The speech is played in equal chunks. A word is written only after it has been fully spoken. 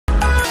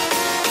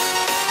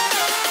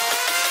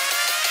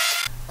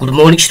Good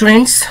morning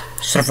students.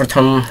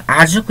 सर्वप्रथम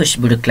आजको यस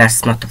video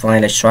क्लासमा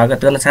तपाईलाई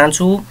स्वागत गर्न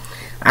चाहन्छु।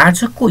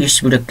 आजको यस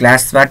भिडियो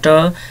क्लासबाट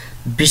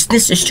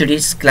बिजनेस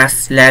स्टडिज क्लास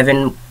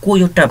 11 को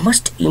एउटा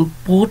मोस्ट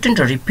इम्पोर्टेन्ट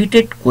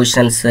रिपिटेड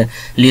क्वेशन्स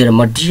लिएर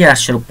म डिआर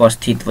स्वरूप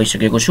उपस्थित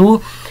भइसकेको छु।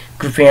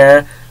 कृपया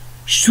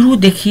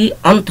सुरुदेखि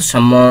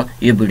अन्तसम्म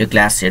यो भिडियो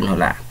क्लास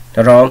हेर्नुहोला।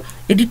 र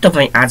यदि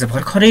तपाई आज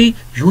भर्खरै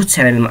यो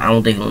च्यानलमा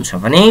आउँदै हुनुहुन्छ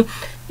भने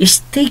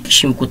यस्तै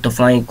किसिमको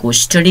तपाईको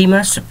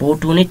स्टडीमा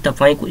सपोर्ट हुने,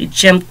 तपाईको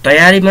एक्जाम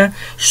तयारीमा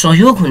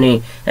सहयोग हुने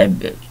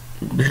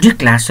भिडियो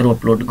क्लासहरु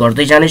अपलोड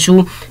गर्दै जानेछु।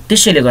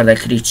 त्यसैले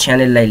गर्दाखेरि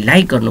च्यानललाई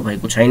लाइक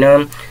गर्नुभएको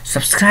छैन,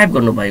 सब्स्क्राइब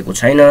गर्नुभएको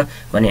छैन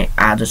भने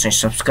आज चाहिँ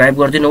सब्स्क्राइब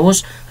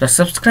गरिदिनुहोस् र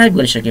सब्स्क्राइब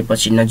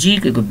गरिसकेपछि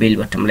नजिकैको बेल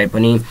बटनलाई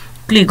पनि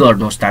क्लिक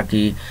गर्नुहोस्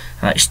ताकि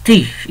यस्तै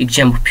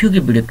एक्जाम उपयोगी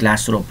भिडियो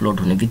क्लासहरु अपलोड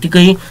हुने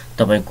बित्तिकै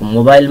तपाईको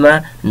मोबाइलमा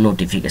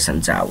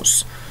नोटिफिकेसन जाओस्।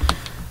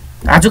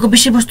 आजको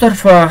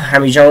विषयवस्तुतर्फ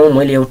हामी जाउँ।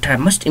 मैले एउटा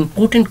मोस्ट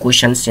इम्पोर्टेन्ट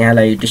क्वेशन्स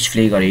यहाँलाई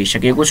डिस्प्ले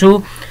गरिसकेको छु।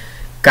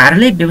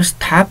 कार्यालय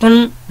व्यवस्थापन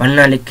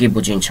भन्नाले के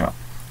बुझिन्छ?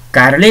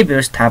 कार्यालय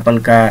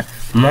व्यवस्थापनका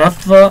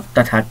महत्व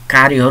तथा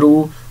कार्यहरू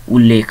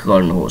उल्लेख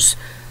गर्नुहोस्।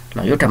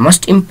 ल एउटा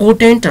मोस्ट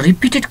इम्पोर्टेन्ट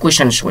रिपिटेड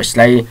क्वेशन्स हो,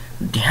 यसलाई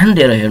ध्यान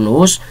दिएर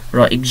हेर्नुहोस्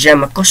र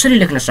एक्जाममा कसरी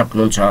लेख्न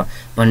सक्नुहुन्छ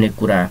भन्ने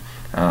कुरा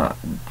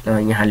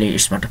यहाँले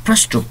यसबाट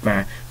प्रष्ट रूपमा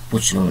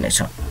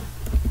बुझ्नुहुनेछ।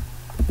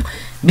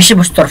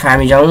 विषयवस्तुतर्फ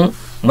हामी जाउँ।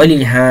 मैले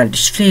यहाँ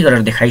डिस्प्ले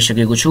गरेर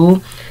देखाइसकेको छु।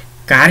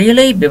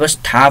 कार्यालय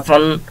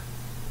व्यवस्थापन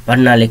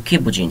भन्नाले के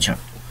बुझिन्छ?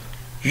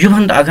 यो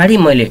भन्दा अगाडि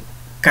मैले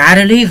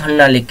कार्यालय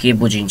भन्नाले के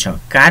बुझिन्छ,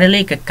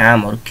 कार्यालयका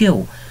कामहरू के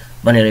हो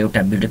भनेर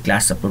एउटा भिडियो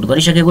क्लास अपलोड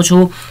गरिसकेको छु।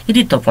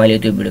 यदि तपाईले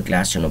त्यो भिडियो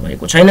क्लास हेर्नु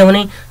भएको छैन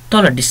भने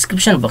तल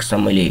डिस्क्रिप्सन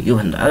बक्समा मैले यो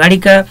भन्दा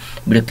अगाडिका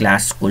भिडियो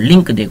क्लासको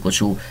लिंक दिएको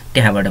छु,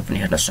 त्यहाँबाट पनि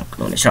हेर्न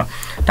सक्नुहुनेछ।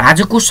 त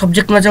आजको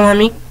सब्जेक्टमा जाउँ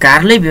हामी।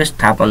 कार्यालय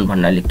व्यवस्थापन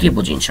भन्नाले के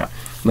बुझिन्छ?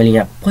 मैले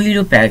यहाँ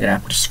पहिलो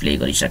प्याराग्राफ डिस्प्ले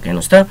गरिसके।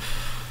 हेर्नुस् त,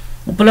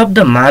 उपलब्ध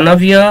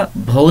मानवीय,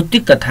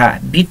 भौतिक तथा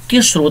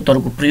वित्तीय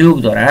स्रोतहरूको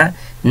प्रयोगद्वारा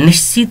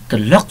निश्चित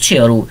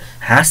लक्ष्यहरू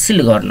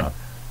हासिल गर्न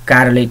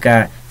कार्यालयका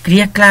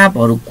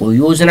क्रियाकलापहरूको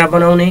योजना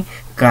बनाउने,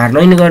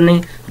 कार्यान्वयन गर्ने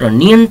र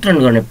नियन्त्रण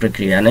गर्ने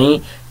प्रक्रिया नै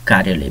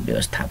कार्यालय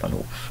व्यवस्थापन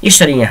हो।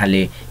 यसरी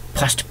यहाँले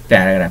फर्स्ट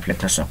प्याराग्राफ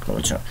लेख्न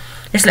सक्नुहुन्छ।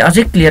 यसलाई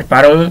अझै क्लियर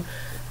पारौँ।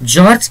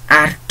 जर्ज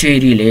आर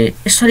टेरीले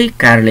यसरी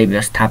कार्यालय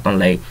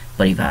व्यवस्थापनलाई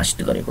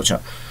परिभाषित गरेको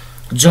छ।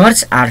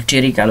 जर्ज आर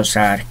टेरीका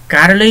अनुसार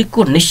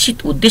कार्यालयको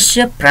निश्चित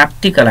उद्देश्य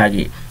प्राप्तिका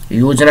लागि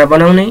योजना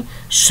बनाउने,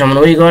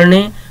 समन्वय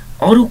गर्ने,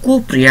 अरूको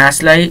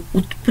प्रयासलाई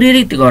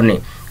उत्प्रेरित गर्ने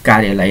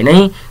कार्यलाई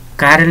नै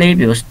कार्यालय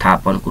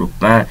व्यवस्थापनको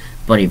रूपमा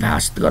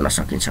परिभाषित गर्न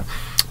सकिन्छ।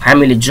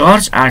 हामीले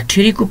जर्ज आर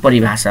टेरीको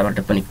परिभाषाबाट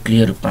पनि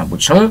क्लियर रूपमा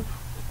बुझ्छौं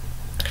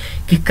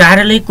कि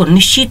कार्यालयको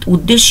निश्चित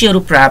उद्देश्यहरू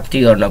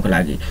प्राप्ति गर्नको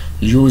लागि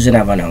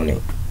योजना बनाउने,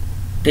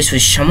 त्यसपछि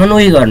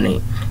समन्वय गर्ने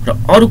र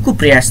अरूको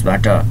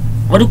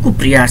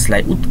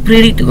प्रयासलाई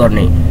उत्प्रेरित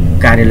गर्ने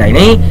कार्यलाई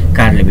नै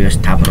कार्यालय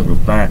व्यवस्थापनको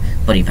रूपमा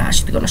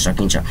परिभाषित गर्न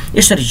सकिन्छ।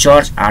 यसरी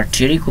जर्ज आर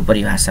टेरीको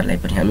परिभाषालाई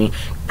पनि हामी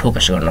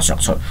फोकस गर्न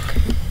सक्छौं।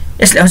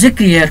 यसलाई अझै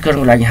क्लियर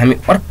गर्नको लागि हामी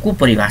अर्को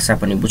परिभाषा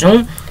पनि बुझौं।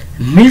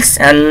 मिल्स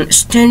एन्ड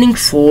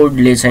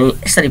स्ट्यान्डिङफोर्डले चाहिँ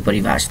यसरी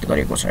परिभाषित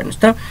गरेको छ।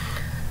 हेर्नुस् त,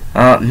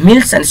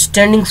 मिल्स एन्ड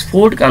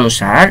स्ट्यान्डिङफोर्डका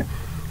अनुसार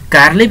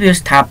कार्यालय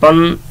व्यवस्थापन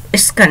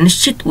यसका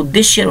निश्चित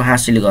उद्देश्यहरू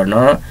हासिल गर्न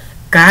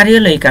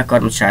कार्यालयका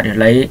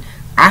कर्मचारीहरूलाई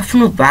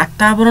आफ्नो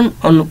वातावरण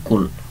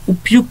अनुकूल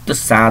उपयुक्त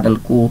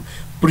साधनको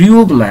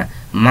प्रयोगमा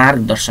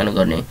मार्गदर्शन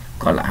गर्ने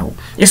कला हो।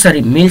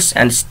 यसरी मिल्स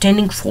एन्ड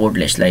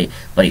स्ट्यान्डिङफोर्डले यसलाई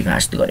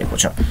परिभाषित गरेको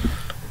छ।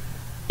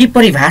 यी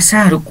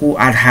परिभाषाहरूको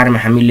आधारमा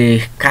हामीले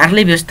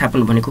कार्यालय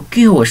व्यवस्थापन भनेको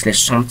के हो यसलाई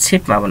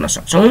संक्षेपमा भन्न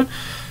सक्छौं।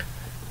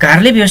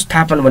 कार्यालय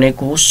व्यवस्थापन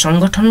भनेको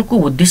संगठनको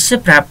उद्देश्य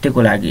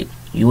प्राप्तिको लागि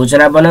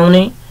योजना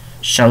बनाउने,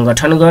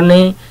 संगठन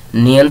गर्ने,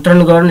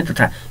 नियन्त्रण गर्ने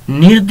तथा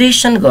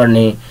निर्देशन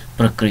गर्ने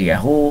प्रक्रिया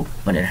हो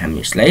भनेर हामी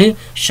यसलाई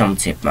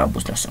संक्षेपमा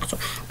बुझ्न सक्छौं।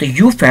 त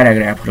यो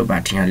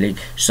प्याराग्राफहरुबाट यहाँले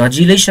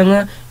सजिलैसँग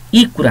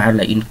यी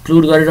कुराहरुलाई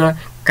इन्क्लुड गरेर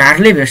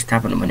कार्यालय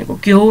व्यवस्थापन भनेको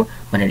के हो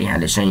भनेर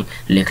यहाँले चाहिँ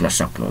लेख्न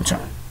सक्नुहुन्छ।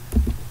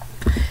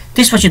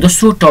 त्यसपछि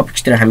दोस्रो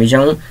टपिकतिर हामी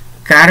जाउँ।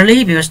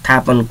 कार्यालय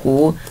व्यवस्थापनको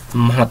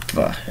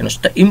महत्व। हेर्नुस्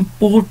त,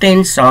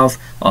 इम्पोर्टेन्स अफ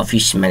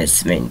अफिस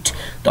म्यानेजमेन्ट।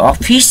 त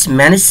अफिस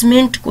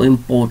म्यानेजमेन्टको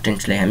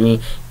इम्पोर्टेन्सलाई हामी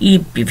यी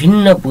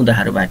विभिन्न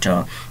बुँदाहरुबाट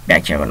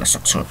व्याख्या गर्न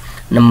सक्छौं।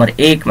 नम्बर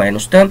 1 मा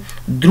हेर्नुस् त,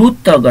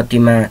 द्रुत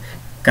गतिमा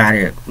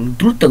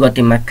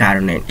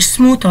कार्यान्वयन,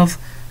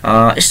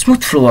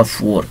 स्मूथ फ्लो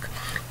अफ वर्क।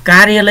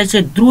 कार्यलाई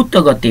चाहिँ द्रुत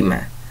गतिमा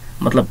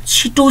मतलब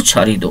छिटो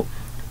छरिदो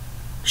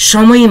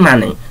समयमा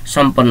नै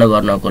सम्पन्न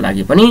गर्नको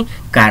लागि पनि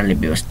कार्यालय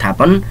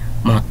व्यवस्थापन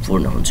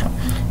महत्त्वपूर्ण हुन्छ।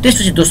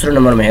 त्यसपछि दोस्रो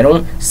नम्बरमा हेरौं,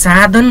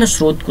 साधन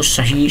स्रोतको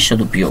सही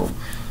सदुपयोग।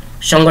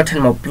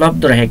 संगठनमा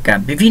उपलब्ध रहेका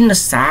विभिन्न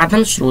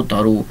साधन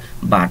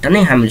स्रोतहरुबाट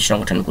नै हामीले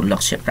संगठनको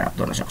लक्ष्य प्राप्त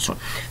गर्न सक्छौं।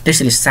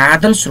 त्यसैले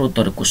साधन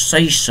स्रोतहरुको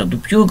सही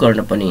सदुपयोग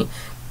गर्न पनि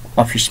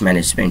अफिस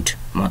म्यानेजमेन्ट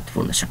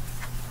महत्त्वपूर्ण छ।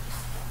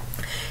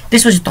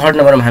 त्यसपछि थर्ड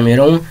नम्बरमा हामी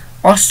हेरौं,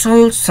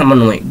 असल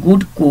समन्वय,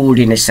 गुड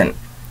कोअर्डिनेसन।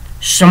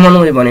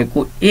 समन्वय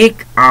भनेको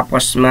एक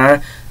आपसमा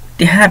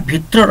त्यहाँ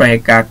भित्र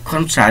रहेका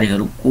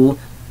कर्मचारीहरुको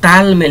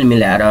तालमेल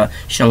मिलाएर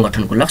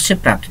संगठनको लक्ष्य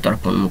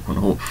प्राप्तितर्फ उन्मुख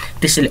हुनु हो।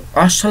 त्यसैले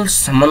असल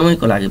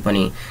समन्वयको लागि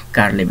पनि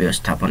कार्यालय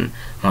व्यवस्थापन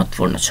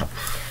महत्त्वपूर्ण छ।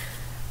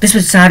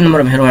 त्यसपछि 4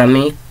 नम्बरमा हेरौँ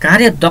हामी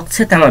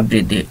कार्यदक्षतामा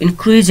वृद्धि,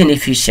 इन्क्रिज इन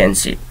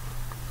इफिसियन्सी।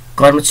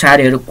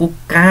 कर्मचारीहरूको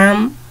काम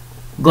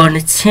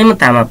गर्ने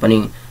क्षमतामा पनि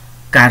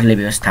कार्यालय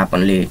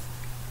व्यवस्थापनले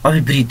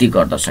अभिवृद्धि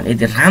गर्दछन्।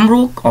 यदि राम्रो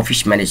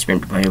अफिस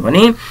म्यानेजमेन्ट भयो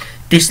भने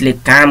त्यसले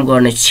काम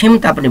गर्ने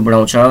क्षमता पनि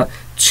बढाउँछ,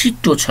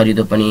 छिटो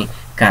छरिदो पनि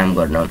काम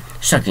गर्न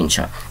सकिन्छ।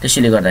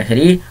 त्यसैले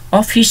गर्दाखेरि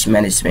अफिस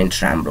म्यानेजमेन्ट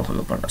राम्रो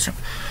हुनुपर्दछ।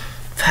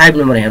 5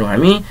 नम्बर हेरौँ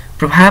हामी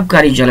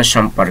प्रभावकारी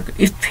जनसम्पर्क,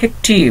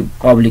 इफेक्टिभ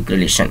पब्लिक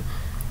रिलेसन।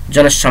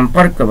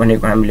 जनसम्पर्क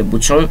भनेको हामीले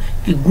बुझ्छौँ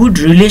कि गुड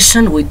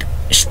रिलेसन विथ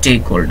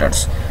स्टेक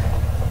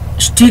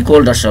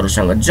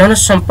होल्डर्सहरूसँग,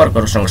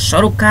 जनसम्पर्कहरूसँग,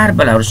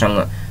 सरोकारवालाहरूसँग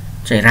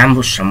चाहिँ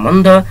राम्रो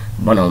सम्बन्ध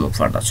बनाउनु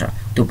पर्दछ।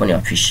 त्यो पनि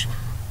अफिस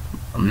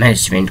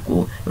म्यानेजमेन्टको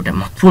एउटा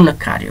महत्त्वपूर्ण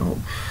कार्य हो।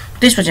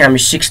 त्यसपछि हामी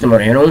 6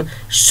 नम्बर हेरौँ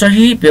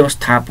सही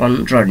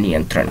व्यवस्थापन र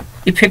नियन्त्रण,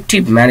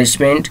 इफेक्टिभ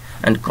म्यानेजमेन्ट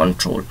एन्ड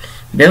कन्ट्रोल।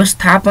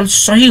 व्यवस्थापन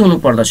सही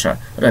हुनुपर्दछ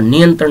र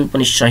नियन्त्रण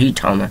पनि सही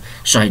ठाउँमा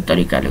सही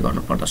तरिकाले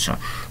गर्नुपर्दछ।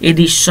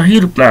 यदि सही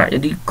रूपमा,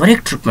 यदि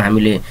करेक्ट रूपमा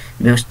हामीले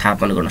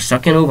व्यवस्थापन गर्न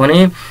सकेनौँ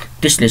भने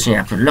त्यसले चाहिँ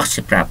आफ्नो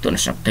लक्ष्य प्राप्त गर्न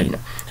सक्दैन।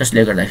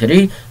 जसले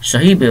गर्दाखेरि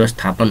सही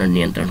व्यवस्थापन र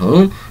नियन्त्रण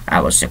हुनु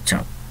आवश्यक छ।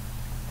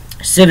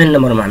 7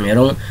 नम्बरमा हामी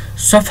हेरौँ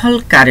सफल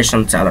कार्य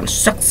सञ्चालन,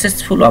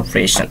 सक्सेसफुल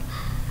अपरेसन।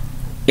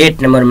 8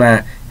 नम्बरमा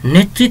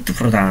नेतृत्व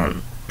प्रदान,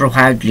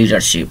 प्रोभाइड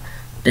लिडरसिप।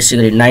 त्यसै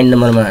गरी 9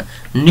 नम्बरमा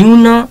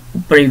न्यून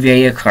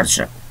परिव्यय खर्च,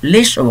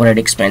 लेस ओभरहेड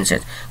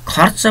एक्सपेन्सेस।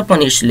 खर्च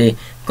पनि यसले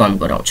कम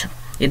गराउँछ।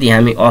 यदि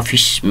हामी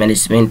अफिस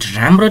म्यानेजमेन्ट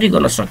राम्ररी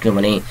गर्न सक्यौँ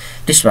भने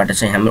त्यसबाट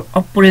चाहिँ हाम्रो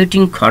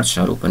अपरेटिङ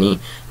खर्चहरू पनि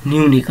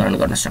न्यूनीकरण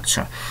गर्न सक्छ।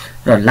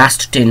 र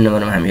लास्ट 10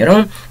 नम्बरमा हामी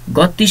हेरौँ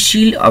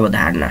गतिशील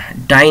अवधारणा,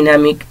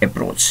 डाइनामिक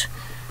एप्रोच।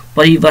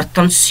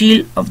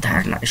 परिवर्तनशील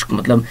अवधारणा, यसको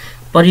मतलब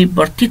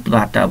परिवर्तित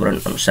वातावरण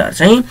अनुसार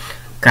चाहिँ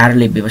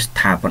कार्यालय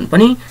व्यवस्थापन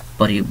पनि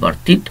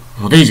परिवर्तित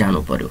हुँदै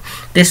जानु पर्यो।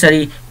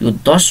 त्यसरी यो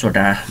 10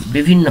 वटा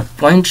विभिन्न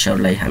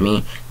पोइन्ट्सहरूलाई हामी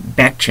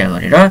व्याख्या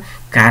गरेर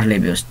कार्यालय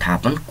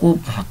व्यवस्थापनको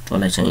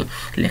महत्त्वलाई चाहिँ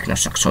लेख्न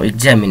सक्छौँ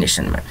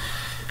एक्जामिनेसनमा।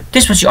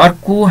 त्यसपछि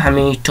अर्को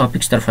हामी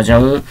टपिक्सतर्फ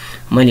जाउँ।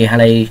 मैले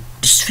यहाँलाई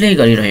डिस्प्ले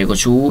गरिरहेको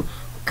छु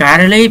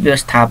कार्यालय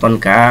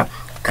व्यवस्थापनका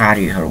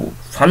कार्यहरू,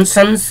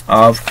 फङ्सन्स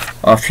अफ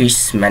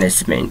अफिस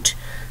म्यानेजमेन्ट।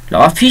 ल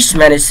अफिस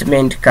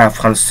म्यानेजमेन्टका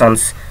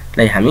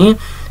फङ्सन्सलाई हामी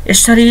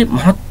यसरी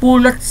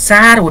महत्त्वपूर्ण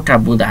 4 वटा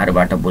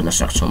बुँदाहरूबाट बुझ्न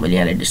सक्छौँ। मैले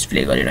यहाँलाई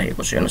डिस्प्ले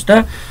गरिरहेको छु। हेर्नुहोस्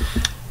त,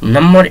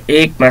 नम्बर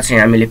 1 मा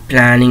चाहिँ हामीले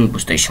प्लानिङ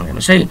बुझ्दैछौँ।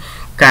 हेर्नुहोस् है,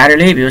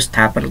 कार्यालय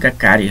व्यवस्थापनका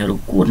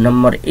कार्यहरूको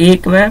नम्बर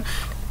 1 मा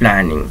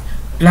प्लानिङ।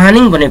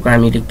 प्लानिङ भनेको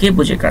हामीले के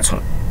बुझेका छौँ?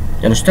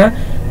 हेर्नुहोस् त,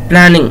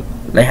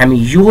 प्लानिङलाई हामी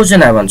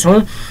योजना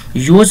भन्छौँ।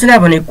 योजना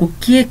भनेको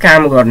के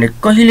काम गर्ने,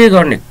 कहिले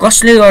गर्ने,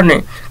 कसले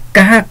गर्ने,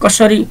 कहाँ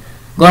कसरी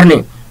गर्ने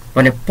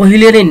भने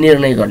पहिले नै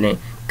निर्णय गर्ने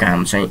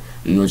काम चाहिँ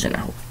योजना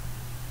हो।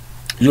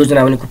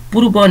 योजना भनेको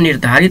पूर्व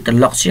निर्धारित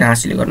लक्ष्य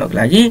हासिल गर्नको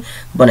लागि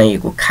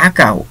बनाइएको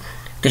खाका हो।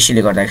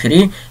 त्यसैले गर्दाखेरि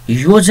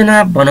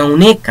योजना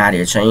बनाउने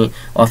कार्य चाहिँ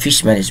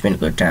अफिस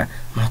म्यानेजमेन्टको एउटा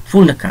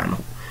महत्त्वपूर्ण काम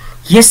हो।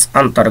 यस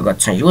अन्तर्गत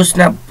चाहिँ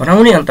योजना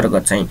बनाउने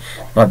अन्तर्गत चाहिँ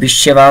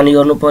भविष्यवाणी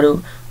गर्नु पर्यो,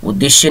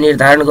 उद्देश्य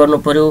निर्धारण गर्नु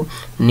पर्यो,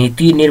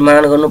 नीति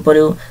निर्माण गर्नु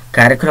पर्यो,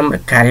 कार्यक्रम र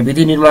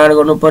कार्यविधि निर्माण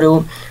गर्नु पर्यो,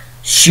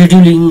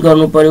 सेड्युलिङ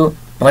गर्नु पर्यो,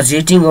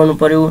 बजेटिङ गर्नु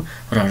पर्यो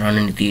र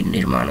रणनीति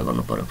निर्माण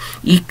गर्नु पर्यो।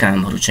 यी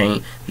कामहरू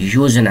चाहिँ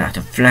योजना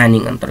अथवा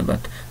प्लानिङ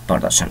अन्तर्गत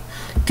पर्दछन्।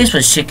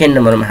 त्यसपछि 2nd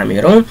नम्बरमा हामी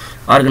हेरौँ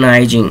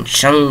अर्गनाइजिङ,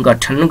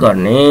 सङ्गठन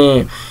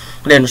गर्ने।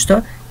 हेर्नुहोस् त,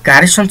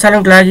 कार्य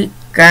सञ्चालनको लागि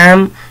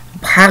काम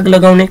भाग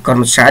लगाउने,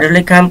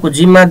 कर्मचारीहरूलाई कामको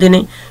जिम्मा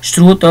दिने,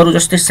 स्रोतहरू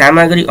जस्तै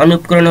सामग्री अनि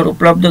उपकरणहरू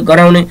उपलब्ध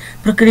गराउने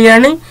प्रक्रिया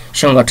नै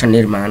सङ्गठन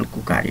निर्माणको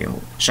कार्य हो,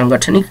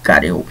 सङ्गठनिक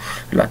कार्य हो।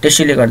 ल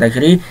त्यसैले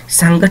गर्दाखेरि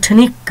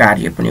साङ्गठनिक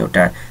कार्य पनि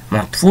एउटा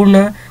महत्त्वपूर्ण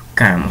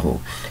काम हो।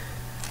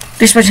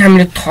 त्यसपछि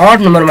हामीले 3rd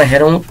नम्बरमा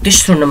हेरौँ।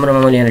 3रो नम्बरमा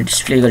मैले यहाँ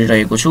डिस्प्ले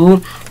गरिरहेको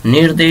छु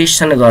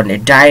निर्देशन गर्ने,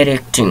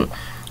 डाइरेक्टिङ।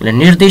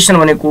 निर्देशन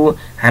भनेको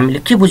हामीले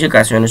के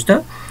बुझेका छौँ? हेर्नुहोस्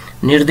त,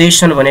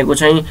 निर्देशन भनेको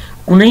चाहिँ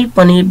कुनै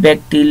पनि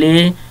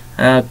व्यक्तिले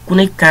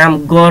कुनै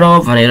काम गर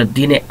भनेर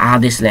दिने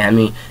आदेशलाई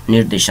हामी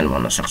निर्देशन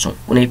भन्न सक्छौँ।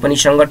 कुनै पनि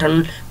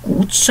सङ्गठनको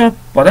उच्च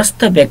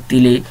पदस्थ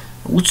व्यक्तिले,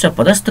 उच्च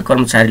पदस्थ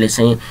कर्मचारीले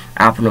चाहिँ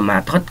आफ्नो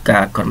मातहतका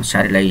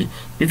कर्मचारीलाई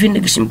विभिन्न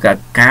किसिमका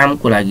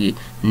कामको लागि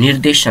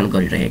निर्देशन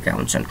गरिरहेका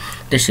हुन्छन्।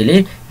 त्यसैले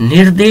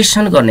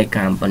निर्देशन गर्ने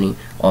काम पनि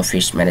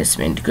अफिस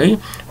म्यानेजमेन्टकै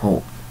हो।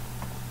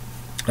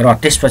 र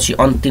त्यसपछि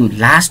अन्तिम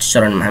लास्ट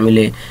चरणमा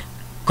हामीले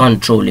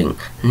कन्ट्रोलिङ,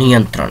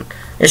 नियन्त्रण।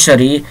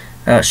 यसरी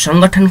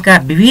सङ्गठनका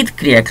विविध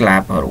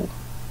क्रियाकलापहरू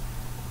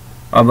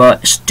अब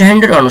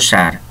स्ट्यान्डर्ड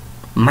अनुसार,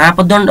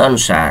 मापदण्ड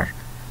अनुसार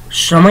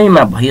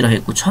समयमा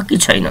भइरहेको छ कि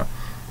छैन,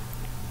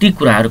 ती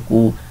कुराहरूको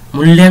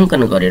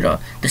मूल्याङ्कन गरेर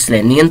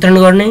त्यसलाई नियन्त्रण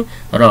गर्ने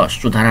र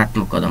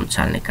सुधारात्मक कदम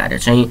चाल्ने कार्य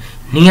चाहिँ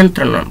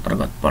नियन्त्रण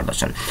अन्तर्गत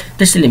पर्दछन्।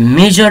 त्यसैले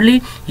मेजरली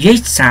यही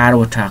 4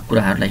 वटा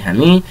कुराहरूलाई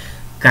हामी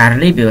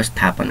कार्यालय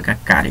व्यवस्थापनका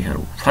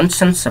कार्यहरू,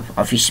 फङ्सन्स अफ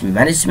अफिस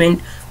म्यानेजमेन्ट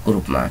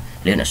रूपमा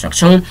लिन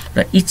सक्छौं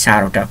र यी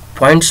चारवटा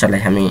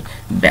पोइन्ट्सहरुलाई हामी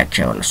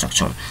व्याख्या गर्न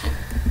सक्छौं।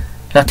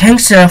 र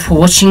thanks for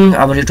watching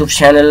our YouTube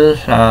channel.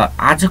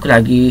 आजको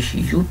लागि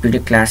यो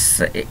भिडियो क्लास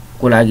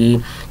को लागि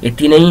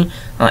यति नै।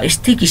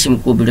 यस्तै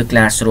किसिमको भिडियो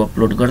क्लासहरु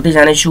अपलोड गर्दै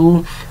जानेछु।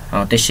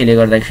 त्यसैले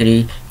गर्दाखेरि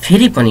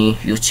फेरि पनि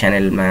यो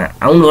च्यानलमा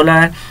आउनु होला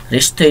र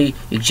यस्तै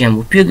एक्जाम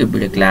उपयोगी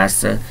भिडियो क्लास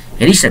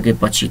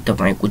हेरिसकेपछि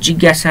तपाईको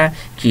जिज्ञासा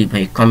के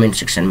भई कमेन्ट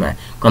सेक्सनमा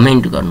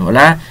कमेन्ट गर्नु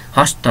होला।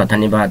 हस्त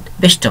धन्यवाद।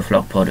 Best of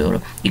lock for your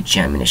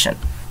examination.